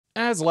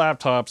As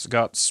laptops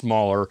got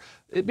smaller,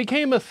 it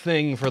became a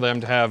thing for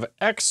them to have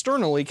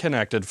externally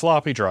connected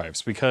floppy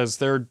drives because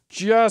there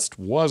just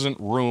wasn't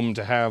room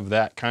to have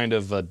that kind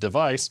of a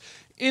device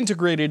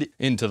integrated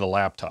into the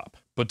laptop.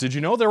 But did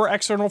you know there were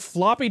external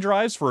floppy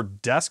drives for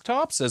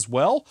desktops as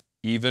well?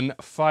 Even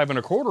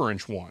 5¼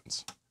 inch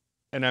ones.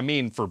 And I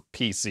mean for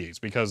PCs,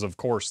 because of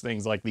course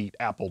things like the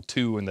Apple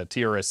II and the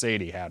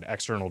TRS-80 had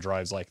external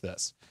drives like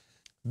this.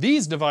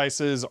 These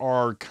devices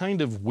are kind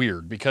of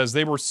weird because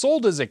they were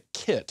sold as a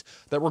kit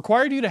that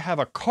required you to have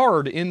a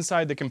card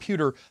inside the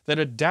computer that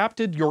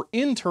adapted your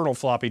internal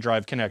floppy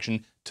drive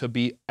connection to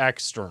be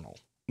external.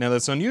 Now,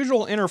 this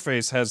unusual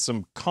interface has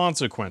some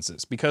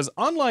consequences because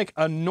unlike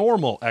a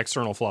normal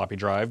external floppy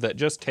drive that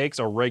just takes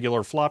a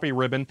regular floppy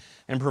ribbon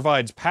and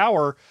provides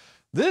power,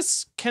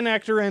 this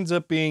connector ends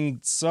up being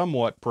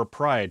somewhat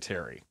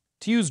proprietary.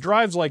 To use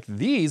drives like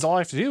these, all I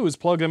have to do is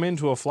plug them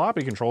into a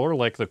floppy controller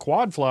like the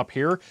quad flop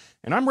here,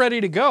 and I'm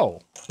ready to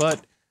go.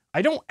 But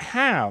I don't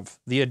have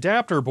the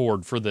adapter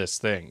board for this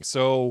thing,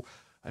 so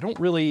I don't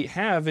really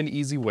have an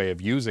easy way of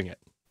using it.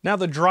 Now,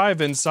 the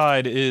drive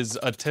inside is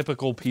a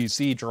typical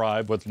PC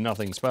drive with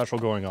nothing special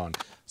going on.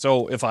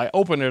 So if I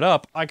open it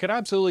up, I could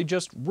absolutely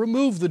just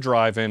remove the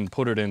drive and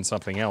put it in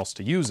something else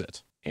to use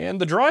it.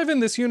 And the drive in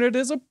this unit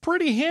is a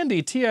pretty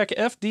handy TEC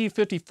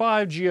FD55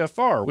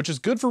 GFR, which is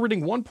good for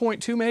reading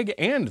 1.2 meg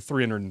and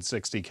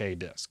 360K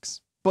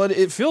discs. But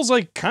it feels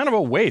like kind of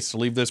a waste to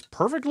leave this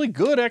perfectly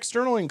good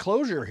external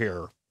enclosure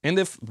here. And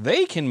if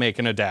they can make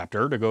an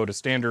adapter to go to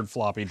standard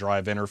floppy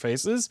drive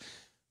interfaces,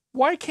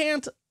 why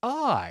can't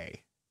I?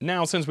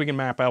 Now, since we can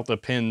map out the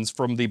pins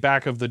from the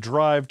back of the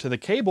drive to the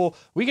cable,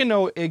 we can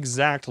know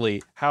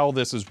exactly how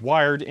this is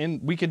wired,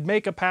 and we could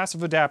make a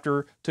passive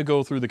adapter to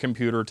go through the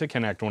computer to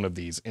connect one of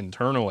these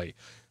internally.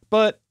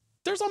 But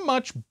there's a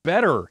much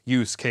better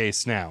use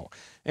case now,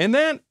 and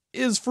that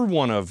is for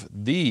one of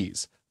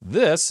these.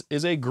 This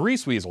is a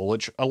Greaseweazle,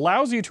 which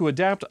allows you to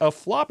adapt a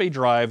floppy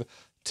drive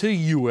to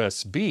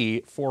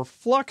USB for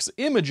flux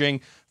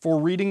imaging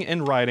for reading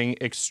and writing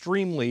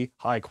extremely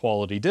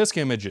high-quality disk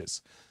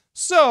images.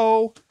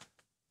 So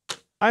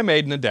I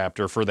made an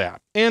adapter for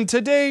that. And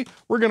today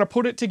we're going to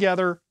put it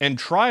together and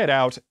try it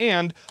out,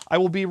 and I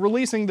will be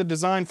releasing the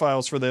design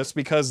files for this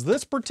because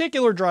this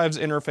particular drive's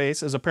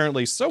interface is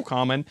apparently so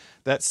common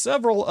that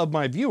several of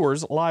my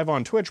viewers live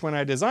on Twitch when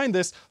I designed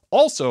this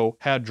also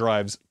had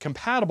drives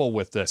compatible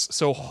with this.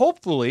 So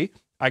hopefully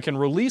I can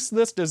release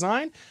this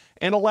design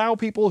and allow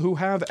people who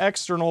have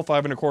external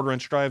 5¼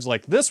 inch drives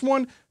like this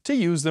one to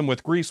use them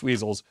with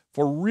Greaseweazles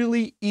for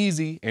really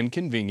easy and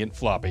convenient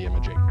floppy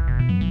imaging.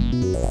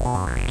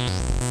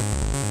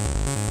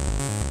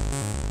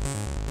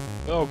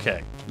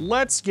 Okay,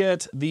 let's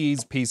get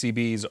these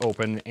PCBs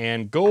open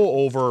and go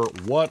over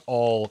what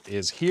all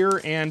is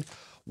here and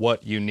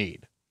what you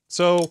need.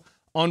 So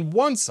on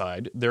one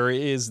side, there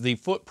is the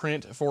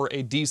footprint for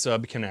a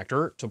D-sub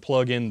connector to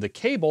plug in the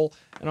cable,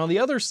 and on the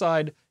other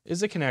side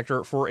is a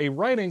connector for a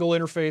right angle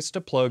interface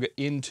to plug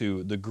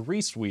into the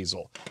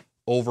Greaseweazle.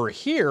 Over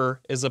here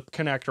is a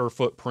connector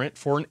footprint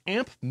for an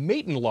amp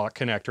Maton lock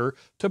connector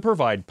to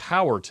provide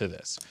power to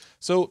this.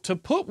 So to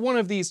put one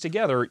of these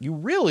together, you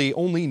really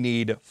only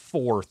need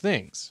 4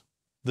 things: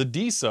 the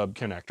D-sub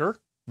connector,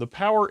 the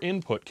power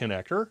input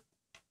connector,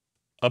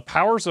 a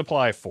power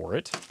supply for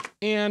it,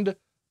 and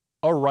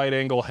a right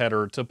angle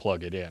header to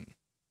plug it in.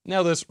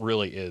 Now, this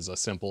really is a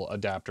simple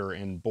adapter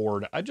and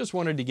board. I just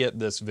wanted to get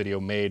this video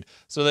made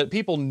so that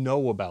people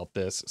know about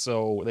this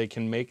so they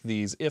can make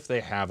these if they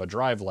have a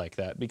drive like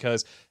that,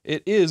 because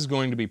it is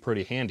going to be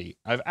pretty handy.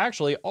 I've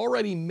actually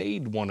already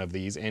made one of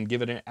these and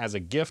given it as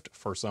a gift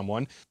for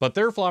someone, but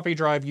their floppy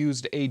drive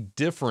used a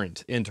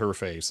different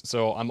interface.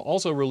 So I'm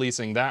also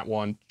releasing that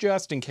one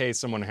just in case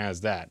someone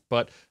has that.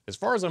 But as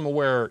far as I'm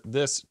aware,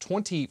 this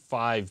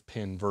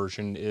 25-pin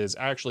version is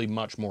actually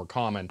much more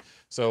common.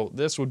 So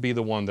this would be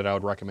the one that I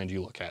would recommend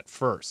you look at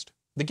first.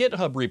 The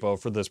GitHub repo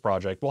for this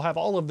project will have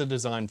all of the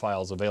design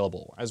files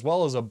available, as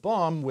well as a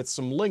BOM with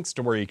some links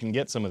to where you can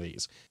get some of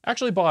these. I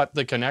actually bought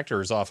the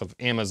connectors off of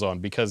Amazon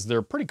because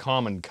they're pretty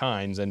common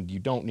kinds and you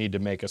don't need to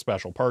make a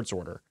special parts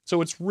order.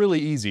 So it's really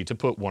easy to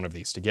put one of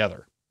these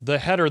together. The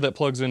header that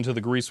plugs into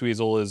the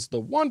Greaseweazle is the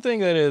one thing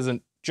that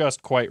isn't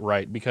just quite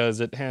right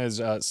because it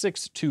has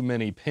 6 too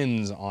many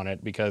pins on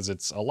it, because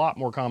it's a lot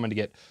more common to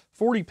get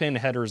 40-pin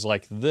headers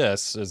like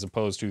this as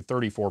opposed to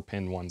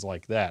 34-pin ones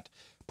like that.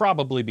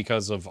 Probably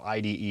because of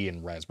IDE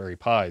and Raspberry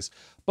Pis.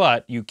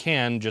 But you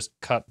can just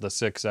cut the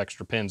 6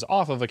 extra pins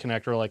off of a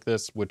connector like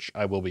this, which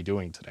I will be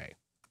doing today.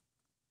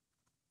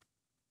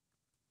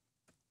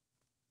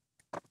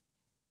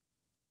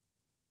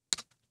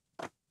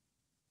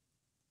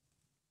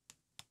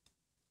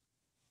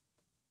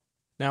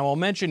 Now, I'll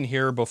mention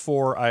here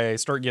before I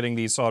start getting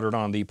these soldered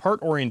on, the part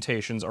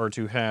orientations are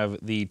to have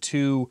the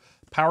 2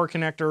 power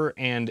connector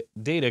and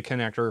data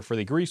connector for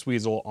the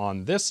Greaseweazle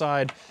on this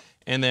side,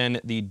 and then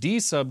the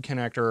D-sub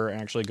connector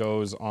actually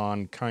goes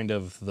on kind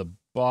of the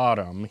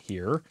bottom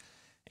here.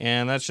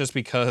 And that's just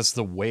because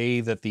the way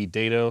that the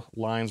data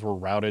lines were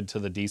routed to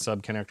the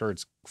D-sub connector,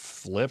 it's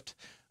flipped.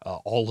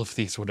 all of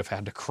these would have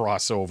had to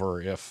cross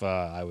over if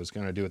I was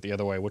going to do it the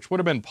other way, which would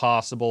have been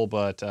possible,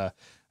 but I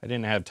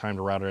didn't have time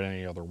to route it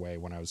any other way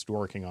when I was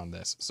working on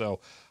this. So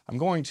I'm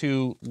going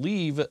to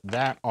leave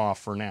that off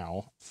for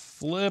now,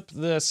 flip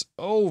this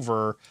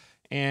over,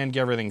 and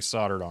get everything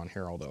soldered on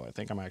here, although I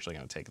think I'm actually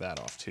going to take that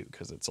off too,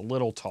 because it's a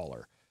little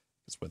taller.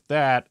 Because with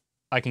that,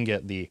 I can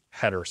get the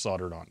header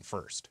soldered on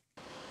first.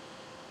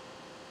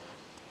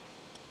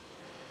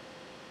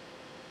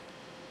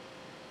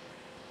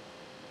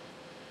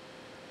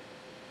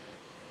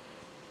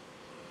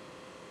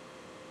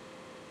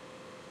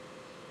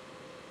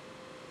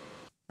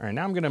 All right,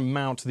 now I'm going to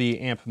mount the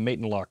amp mate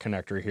and lock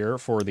connector here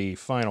for the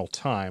final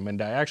time, and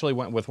I actually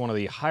went with one of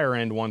the higher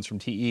end ones from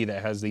TE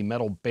that has the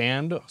metal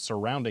band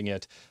surrounding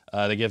it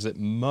that gives it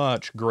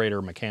much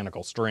greater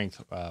mechanical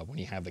strength when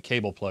you have the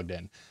cable plugged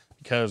in,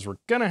 because we're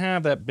going to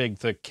have that big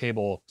thick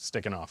cable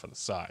sticking off of the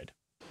side.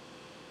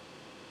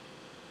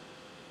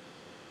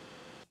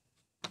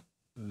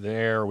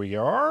 There we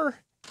are.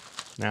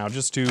 Now,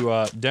 just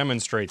to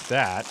demonstrate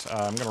that,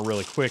 I'm going to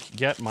really quick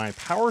get my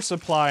power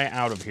supply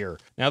out of here.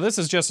 Now, this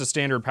is just a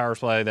standard power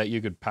supply that you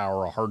could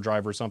power a hard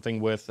drive or something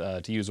with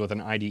to use with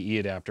an IDE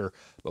adapter,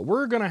 but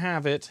we're going to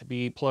have it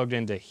be plugged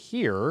into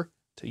here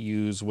to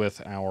use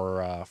with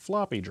our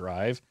floppy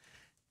drive,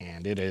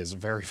 and it is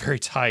very, very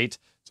tight,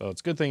 so it's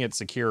a good thing it's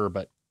secure,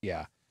 but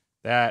yeah,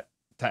 that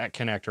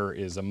connector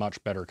is a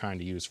much better kind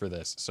to use for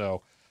this,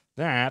 so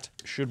that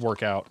should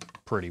work out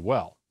pretty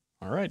well.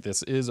 All right,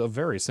 this is a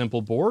very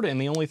simple board,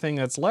 and the only thing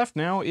that's left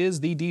now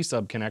is the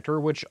D-sub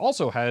connector, which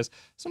also has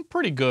some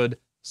pretty good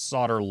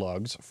solder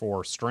lugs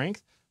for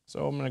strength.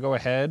 So I'm gonna go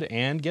ahead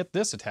and get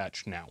this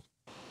attached now.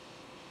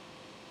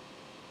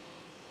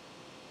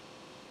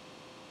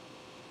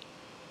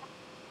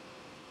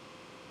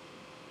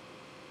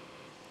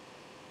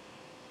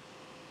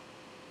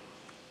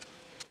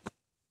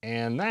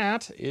 And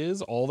that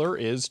is all there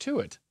is to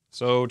it.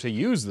 So to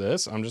use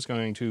this, I'm just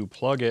going to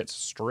plug it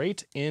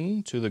straight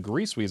into the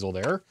Greaseweazle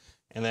there.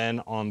 And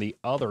then on the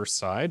other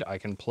side, I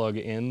can plug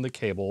in the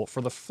cable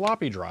for the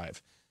floppy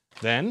drive.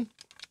 Then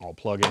I'll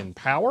plug in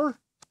power,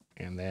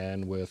 and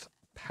then with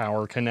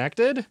power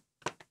connected,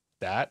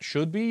 that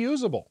should be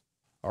usable.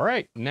 All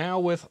right, now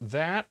with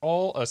that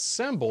all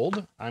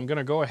assembled, I'm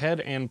gonna go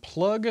ahead and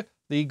plug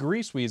the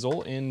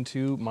Greaseweazle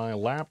into my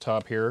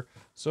laptop here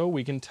so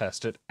we can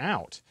test it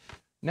out.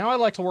 Now I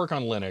like to work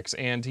on Linux,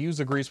 and to use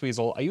the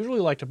Greaseweazle, I usually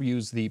like to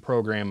use the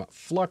program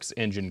Flux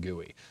Engine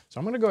GUI. So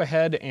I'm gonna go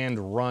ahead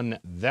and run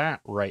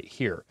that right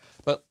here.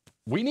 But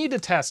we need to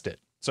test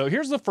it. So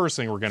here's the first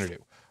thing we're gonna do.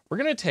 We're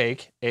gonna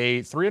take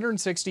a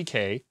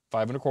 360K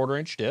 5¼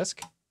 inch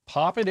disc,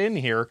 pop it in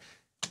here,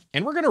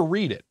 and we're gonna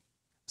read it.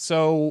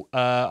 So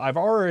I've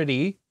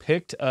already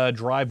picked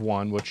drive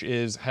 1, which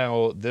is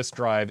how this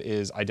drive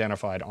is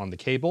identified on the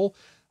cable.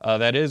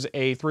 That is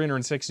a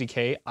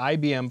 360K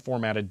IBM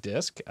formatted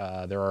disk.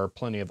 There are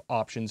plenty of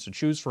options to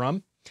choose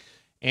from.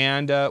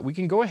 And we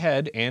can go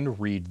ahead and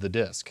read the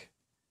disk.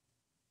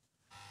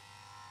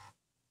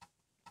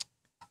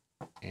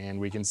 And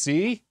we can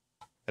see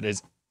that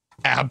is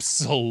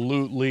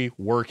absolutely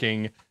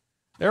working.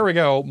 There we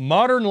go,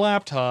 modern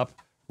laptop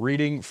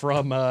reading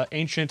from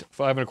ancient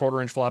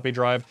 5¼ inch floppy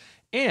drive.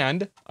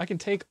 And I can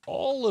take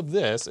all of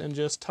this and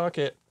just tuck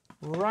it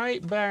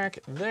right back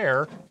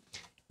there.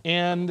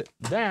 And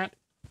that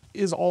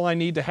is all I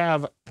need to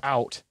have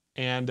out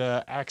and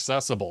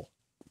accessible.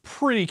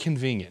 Pretty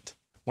convenient.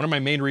 One of my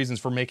main reasons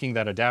for making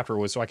that adapter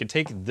was so I could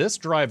take this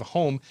drive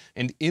home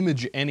and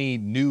image any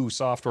new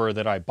software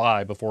that I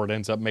buy before it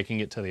ends up making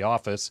it to the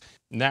office.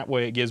 And that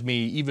way it gives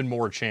me even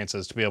more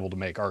chances to be able to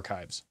make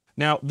archives.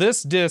 Now,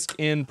 this disk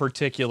in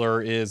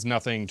particular is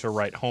nothing to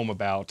write home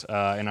about,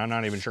 and I'm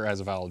not even sure it has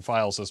a valid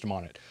file system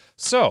on it.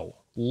 So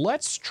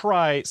let's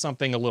try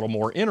something a little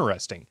more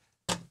interesting.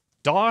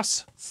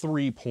 DOS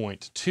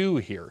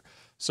 3.2 here.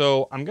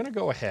 So I'm gonna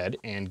go ahead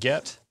and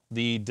get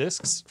the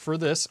disks for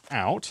this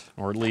out,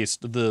 or at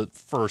least the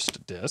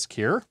first disk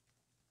here.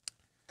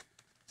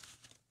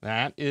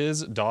 That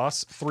is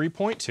DOS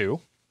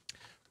 3.2.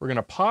 We're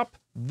gonna pop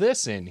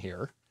this in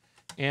here,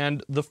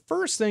 and the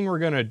first thing we're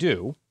gonna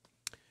do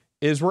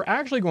is we're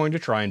actually going to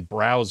try and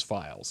browse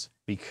files,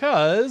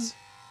 because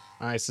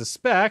I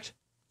suspect,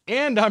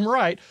 and I'm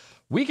right,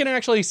 we can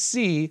actually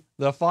see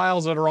the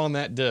files that are on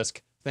that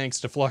disk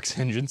thanks to Flux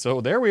Engine. So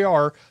there we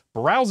are,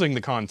 browsing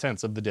the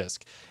contents of the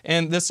disk.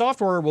 And this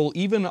software will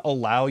even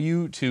allow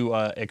you to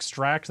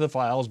extract the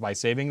files by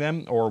saving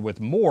them, or with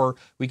more,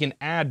 we can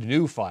add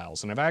new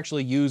files. And I've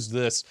actually used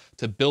this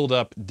to build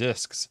up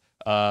disks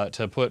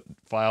to put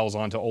files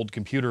onto old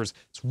computers.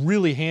 It's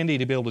really handy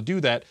to be able to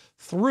do that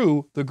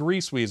through the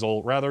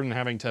Greaseweazle rather than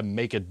having to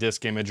make a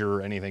disk image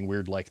or anything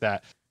weird like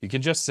that. You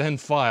can just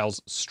send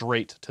files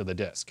straight to the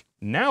disk.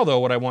 Now though,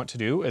 what I want to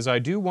do is I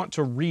do want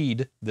to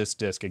read this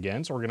disk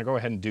again, so we're gonna go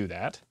ahead and do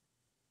that.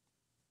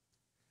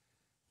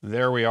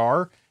 There we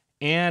are.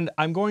 And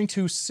I'm going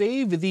to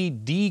save the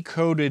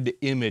decoded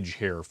image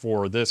here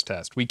for this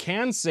test. We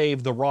can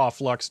save the raw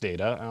Flux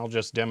data. I'll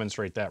just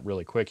demonstrate that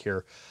really quick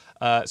here.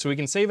 So we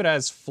can save it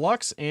as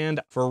flux, and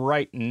for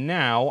right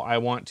now, I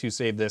want to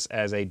save this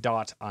as a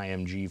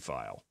 .img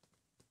file.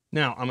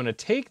 Now, I'm gonna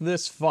take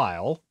this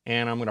file,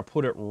 and I'm gonna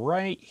put it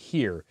right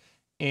here,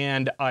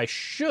 and I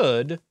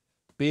should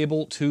be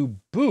able to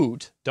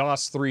boot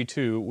DOS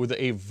 3.2 with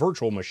a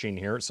virtual machine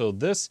here. So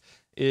this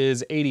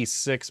is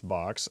 86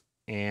 box,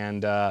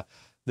 and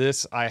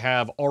this I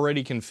have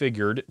already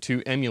configured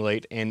to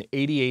emulate an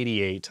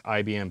 8088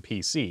 IBM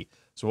PC.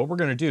 So what we're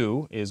going to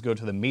do is go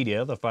to the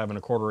media, the 5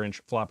 1/4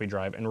 inch floppy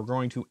drive, and we're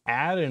going to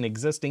add an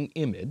existing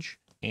image,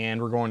 and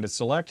we're going to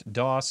select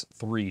DOS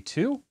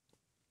 3.2,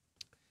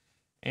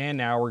 and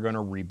now we're going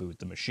to reboot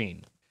the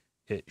machine.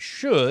 It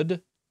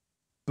should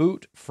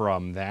boot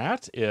from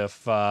that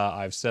if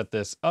I've set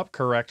this up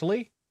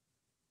correctly.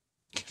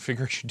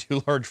 Configuration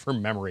too large for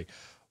memory.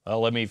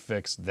 Well, let me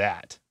fix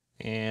that.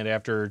 And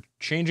after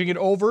changing it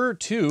over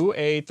to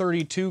a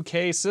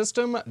 32K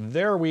system,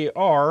 there we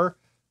are.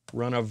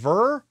 Run a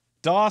vir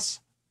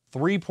DOS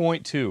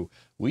 3.2.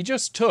 We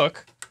just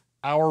took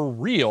our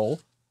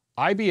real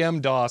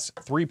IBM DOS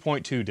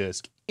 3.2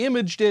 disk,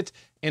 imaged it,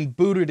 and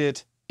booted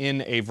it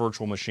in a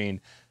virtual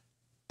machine.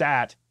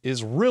 That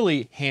is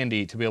really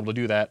handy to be able to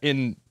do that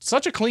in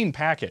such a clean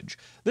package.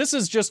 This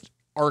is just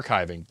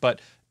archiving, but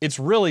it's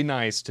really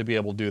nice to be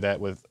able to do that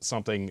with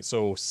something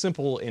so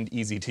simple and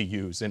easy to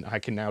use. And I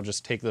can now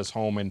just take this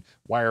home and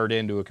wire it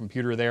into a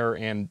computer there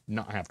and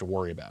not have to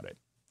worry about it.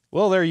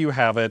 Well, there you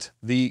have it,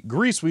 the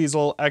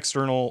Greaseweazle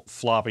external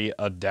floppy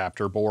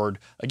adapter board.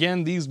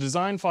 Again, these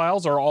design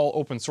files are all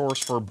open source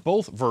for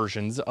both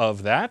versions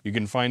of that. You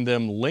can find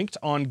them linked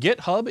on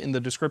GitHub in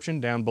the description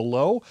down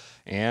below,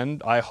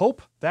 and I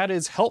hope that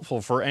is helpful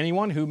for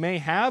anyone who may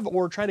have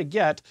or try to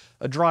get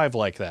a drive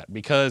like that,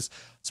 because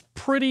it's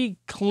pretty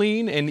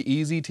clean and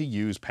easy to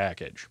use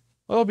package.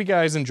 I hope you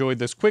guys enjoyed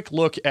this quick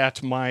look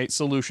at my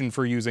solution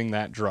for using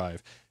that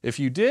drive. If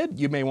you did,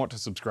 you may want to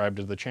subscribe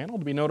to the channel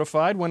to be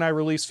notified when I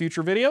release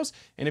future videos,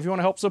 and if you want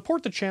to help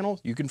support the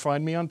channel, you can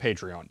find me on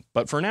Patreon.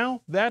 But for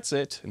now, that's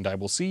it, and I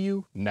will see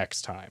you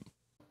next time.